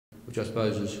which I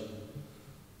suppose is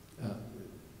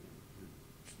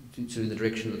in the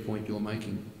direction of the point you're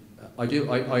making. I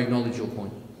acknowledge your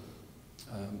point,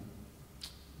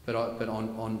 but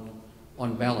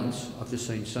on balance, I've just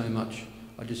seen so much.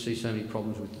 I just see so many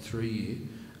problems with the 3-year,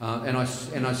 and I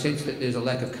sense that there's a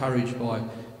lack of courage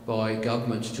by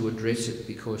governments to address it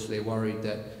because they're worried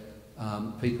that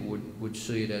people would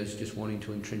see it as just wanting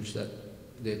to entrench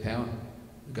their power,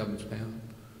 the government's power.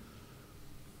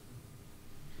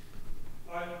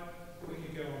 We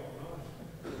could go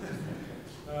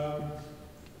on.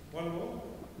 One more?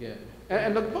 Yeah.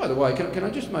 And look, by the way, can I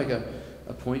just make a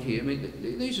point here? I mean,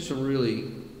 these are some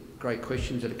really great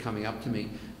questions that are coming up to me,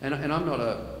 and I'm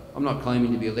not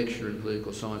claiming to be a lecturer in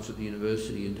political science at the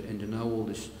university and to know all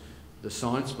the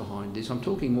science behind this. I'm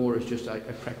talking more as just a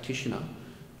practitioner,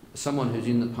 someone who's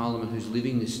in the parliament who's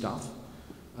living this stuff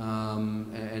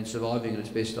and surviving it as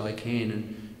best I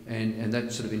can, and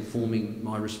that's sort of informing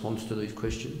my response to these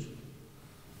questions.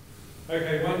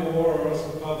 Okay, one more or else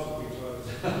the pubs will be closed.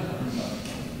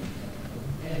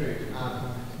 Andrew, I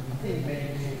think many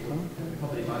people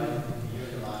probably voted for you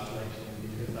in the last election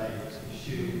because they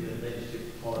assumed that leadership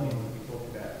qualities that we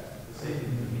talked about this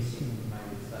evening were missing,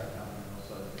 maybe the state government and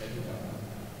also the federal government.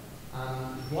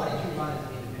 Why did you run as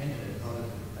an independent, not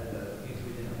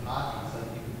within a party, so that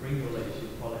you could bring your leadership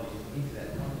qualities into that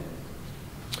context?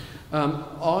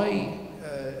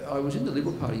 I was in the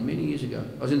Liberal Party many years ago.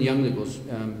 I was in the Young Liberals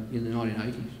in the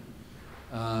 1980s.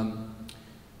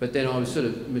 But then I was sort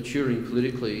of maturing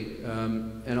politically,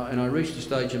 and I reached a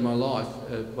stage in my life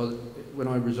when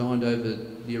I resigned over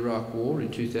the Iraq War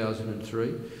in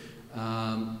 2003,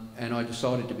 and I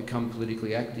decided to become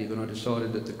politically active, and I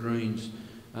decided that the Greens,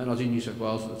 and I was in New South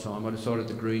Wales at the time, I decided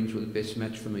the Greens were the best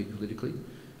match for me politically,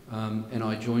 and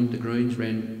I joined the Greens,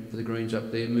 ran for the Greens up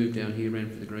there, moved down here, ran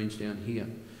for the Greens down here.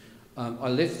 I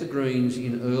left the Greens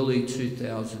in early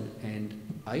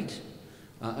 2008,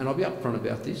 and I'll be upfront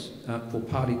about this, for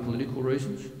party political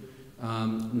reasons,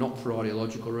 not for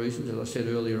ideological reasons. As I said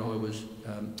earlier, I was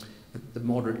at the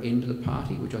moderate end of the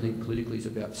party, which I think politically is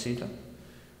about centre,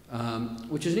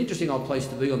 which is an interesting old place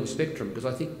to be on the spectrum, because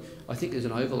I think there's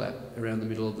an overlap around the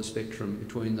middle of the spectrum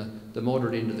between the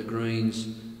moderate end of the Greens,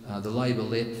 the Labor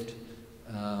left,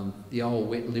 the old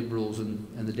wet Liberals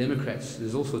and the Democrats.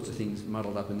 There's all sorts of things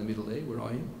muddled up in the middle there where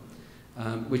I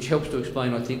am, which helps to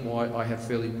explain, I think, why I have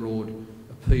fairly broad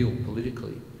appeal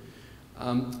politically.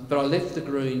 But I left the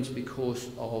Greens because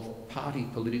of party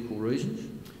political reasons.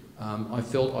 I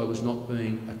felt I was not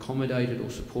being accommodated or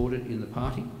supported in the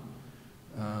party,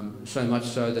 so much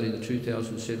so that in the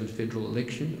 2007 federal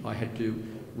election I had to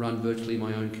run virtually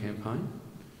my own campaign.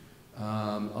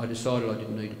 I decided I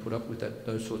didn't need to put up with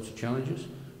those sorts of challenges,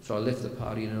 so I left the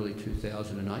party in early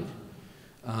 2008.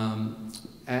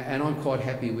 And I'm quite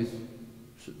happy with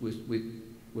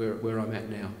where I'm at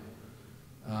now.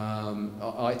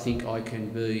 I think I can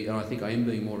be, and I think I am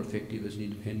being more effective as an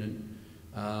independent,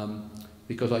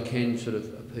 because I can sort of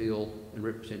appeal and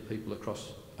represent people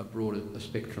across a broader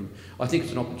spectrum. I think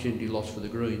it's an opportunity lost for the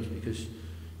Greens, because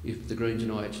if the Greens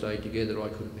and I had stayed together, I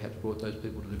could have perhaps brought those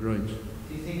people to the Greens.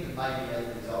 Do you think that maybe as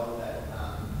a result of that,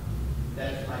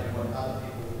 that's maybe what other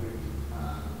people who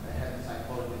they have the same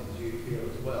politics as you feel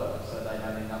as well, so they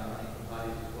don't end up running for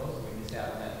parties as well, so we miss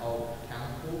out on that old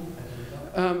talent pool as a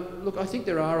result? Look, I think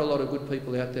there are a lot of good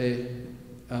people out there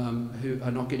who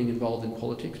are not getting involved in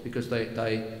politics because they'd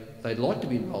like to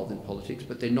be involved in politics,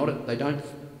 but they're not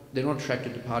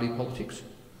attracted to party politics,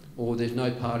 or there's no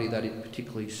party that it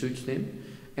particularly suits them.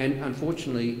 And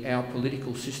unfortunately, our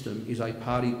political system is a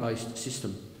party-based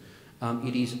system.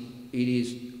 It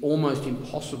is almost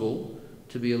impossible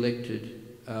to be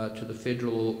elected to the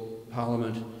federal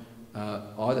parliament,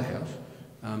 either house,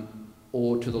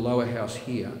 or to the lower house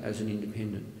here as an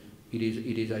independent. It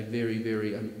is a very,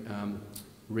 very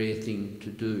rare thing to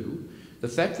do. The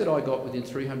fact that I got within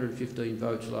 315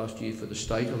 votes last year for the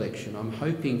state election, I'm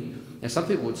hoping, now some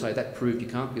people would say that proved you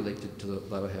can't be elected to the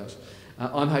lower house.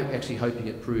 I'm actually hoping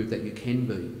it proved that you can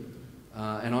be.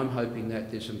 And I'm hoping that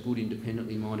there's some good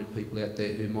independently minded people out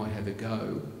there who might have a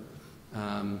go,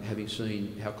 having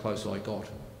seen how close I got.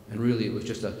 And really it was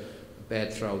just a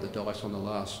bad throw of the dice on the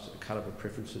last cut-up of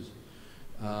preferences.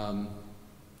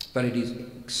 But it is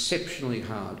exceptionally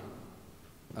hard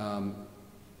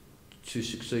to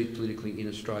succeed politically in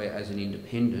Australia as an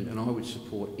independent, and I would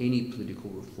support any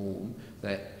political reform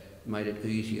that made it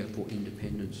easier for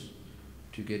independents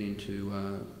to get into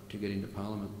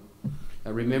Parliament.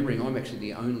 Remembering I'm actually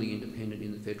the only independent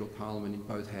in the federal Parliament in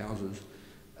both houses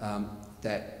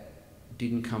that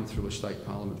didn't come through a state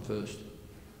Parliament first,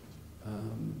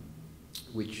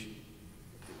 which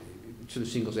sort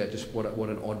of singles out just what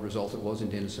an odd result it was in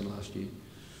Denison last year.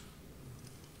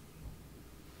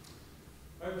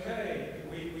 Okay,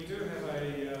 we do have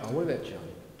a... What about Jane?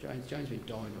 Jane's been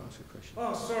dying to ask a question.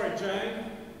 Oh, sorry, Jane.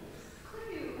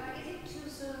 Could you, is it too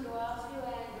soon to ask you,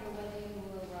 Andrew, whether you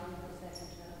will run for second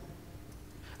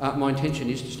term? My intention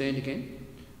is to stand again,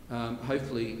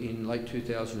 hopefully in late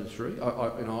 2003.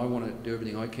 I want to do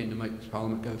everything I can to make this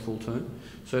Parliament go full term.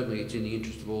 Certainly it's in the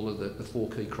interest of all of the four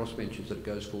key crossbenchers that it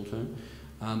goes full term.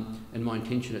 And my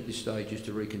intention at this stage is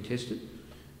to recontest it,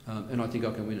 and I think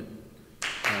I can win it.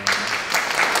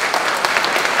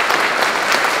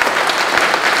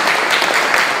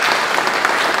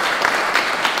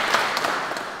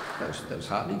 That was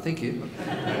heartening, thank you.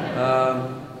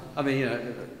 I mean, you know,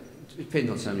 it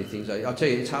depends on so many things. I'll tell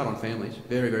you, it's hard on families.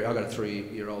 Very, very. I've got a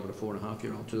 3-year-old and a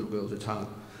 4.5-year-old, two little girls. It's hard,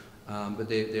 but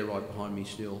they're right behind me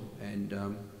still, and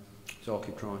so I'll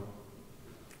keep trying.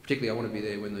 Particularly, I want to be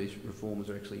there when these reforms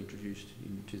are actually introduced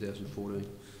in 2014.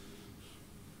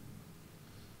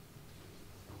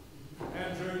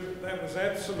 Andrew, that was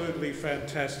absolutely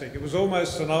fantastic. It was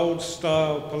almost an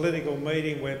old-style political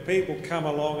meeting where people come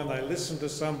along and they listen to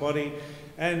somebody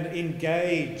and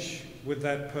engage with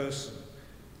that person.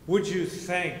 Would you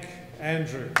thank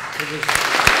Andrew for this?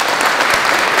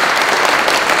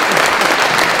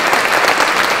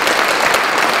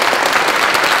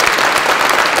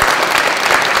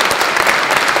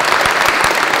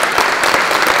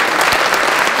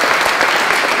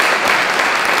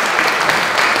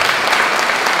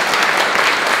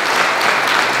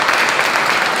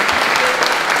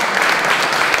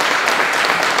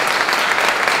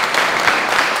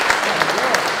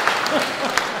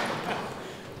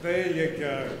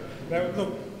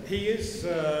 He is,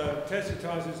 Tassie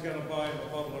Times is going to buy him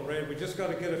a bottle of red. We just got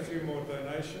to get a few more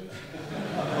donations.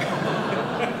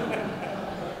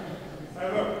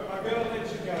 Look, I've got to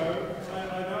let you go.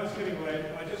 I know it's getting late.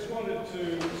 I just wanted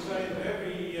to say that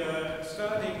every,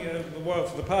 starting,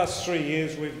 for the past 3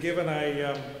 years, we've given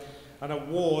an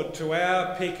award to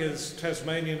our pick as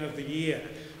Tasmanian of the Year.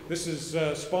 This is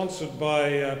sponsored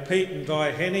by Pete and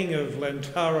Di Henning of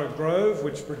Lantara Grove,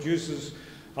 which produces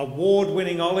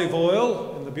award-winning olive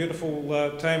oil in the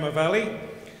beautiful Tamar Valley.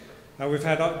 We've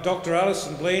had Dr.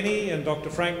 Alison Bleaney and Dr.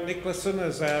 Frank Nicholson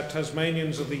as our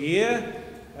Tasmanians of the Year,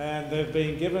 and they've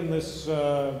been given this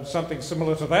something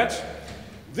similar to that.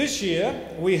 This year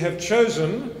we have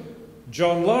chosen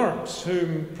John Lawrence,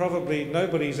 whom probably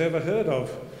nobody's ever heard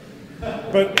of,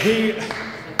 but he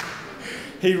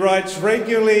writes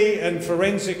regularly and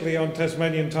forensically on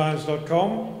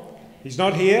TasmanianTimes.com. He's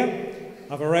not here.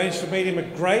 I've arranged to meet him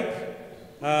at Grape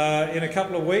in a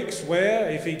couple of weeks, where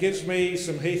if he gives me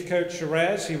some Heathcote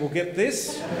Shiraz, he will get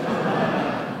this.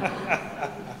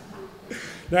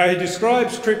 Now, he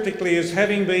describes cryptically as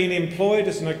having been employed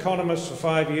as an economist for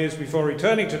 5 years before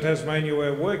returning to Tasmania,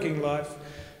 where working life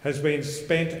has been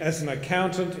spent as an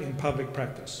accountant in public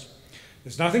practice.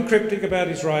 There's nothing cryptic about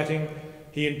his writing.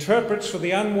 He interprets for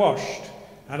the unwashed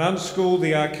and unschooled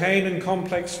the arcane and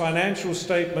complex financial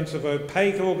statements of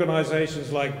opaque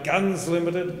organisations like Guns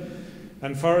Limited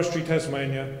and Forestry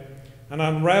Tasmania, and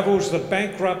unravels the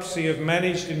bankruptcy of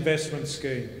managed investment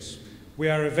schemes.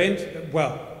 I'm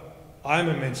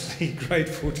immensely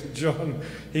grateful to John.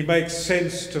 He makes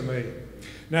sense to me.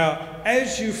 Now,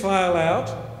 as you file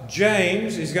out,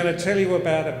 James is going to tell you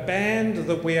about a band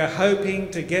that we are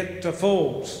hoping to get to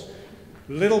Falls.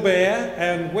 Little Bear,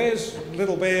 and where's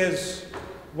Little Bear's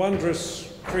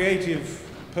wondrous, creative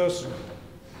person?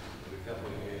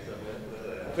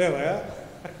 There they are.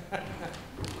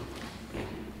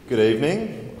 Good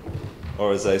evening,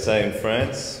 or as they say in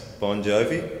France, bon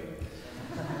jovi.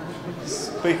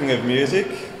 Speaking of music,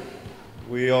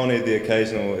 we all need the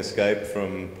occasional escape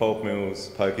from pulp mills,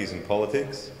 pokies and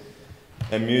politics,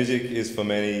 and music is for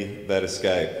many that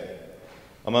escape.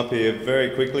 I'm up here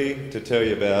very quickly to tell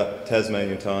you about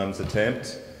Tasmanian Times'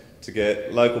 attempt to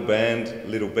get local band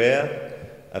Little Bear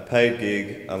a paid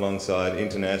gig alongside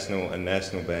international and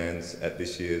national bands at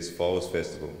this year's Falls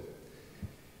Festival.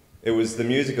 It was the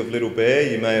music of Little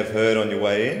Bear you may have heard on your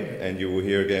way in, and you will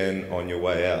hear again on your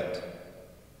way out.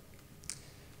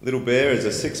 Little Bear is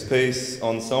a six-piece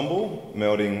ensemble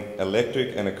melding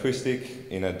electric and acoustic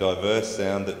in a diverse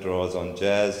sound that draws on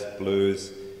jazz,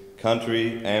 blues,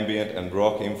 country, ambient and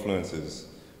rock influences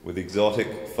with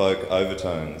exotic folk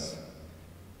overtones.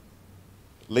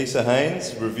 Lisa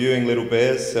Haynes, reviewing Little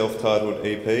Bear's self-titled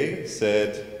EP,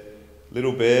 said,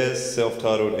 "Little Bear's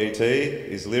self-titled EP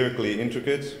is lyrically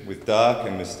intricate with dark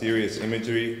and mysterious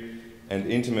imagery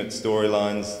and intimate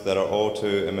storylines that are all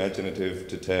too imaginative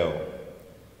to tell.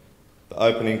 The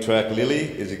opening track, Lily,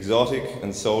 is exotic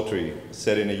and sultry,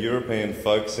 set in a European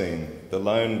folk scene, the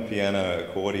lone piano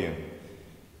accordion.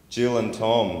 Jill and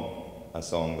Tom, a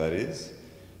song that is,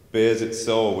 bears its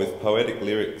soul with poetic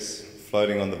lyrics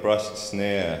floating on the brushed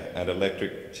snare and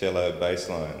electric cello bass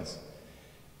lines.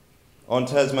 On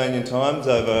Tasmanian Times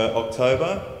over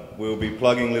October, we'll be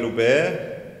plugging Little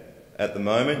Bear. At the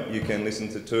moment, you can listen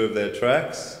to 2 of their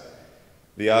tracks.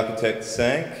 The Architect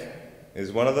Sank is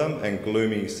one of them, and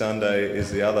Gloomy Sunday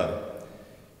is the other.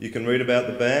 You can read about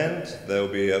the band. There will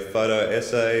be a photo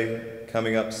essay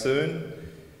coming up soon.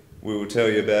 We will tell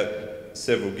you about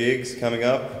several gigs coming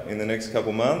up in the next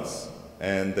couple months,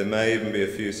 and there may even be a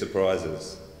few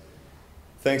surprises.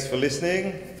 Thanks for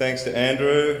listening. Thanks to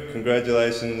Andrew.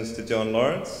 Congratulations to John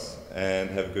Lawrence, and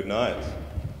have a good night.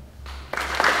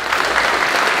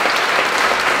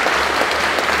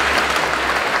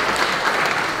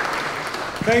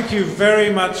 Thank you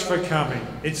very much for coming.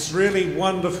 It's really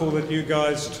wonderful that you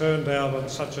guys turned out on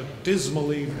such a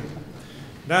dismal evening.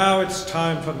 Now it's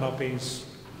time for Noppies.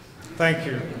 Thank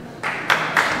you.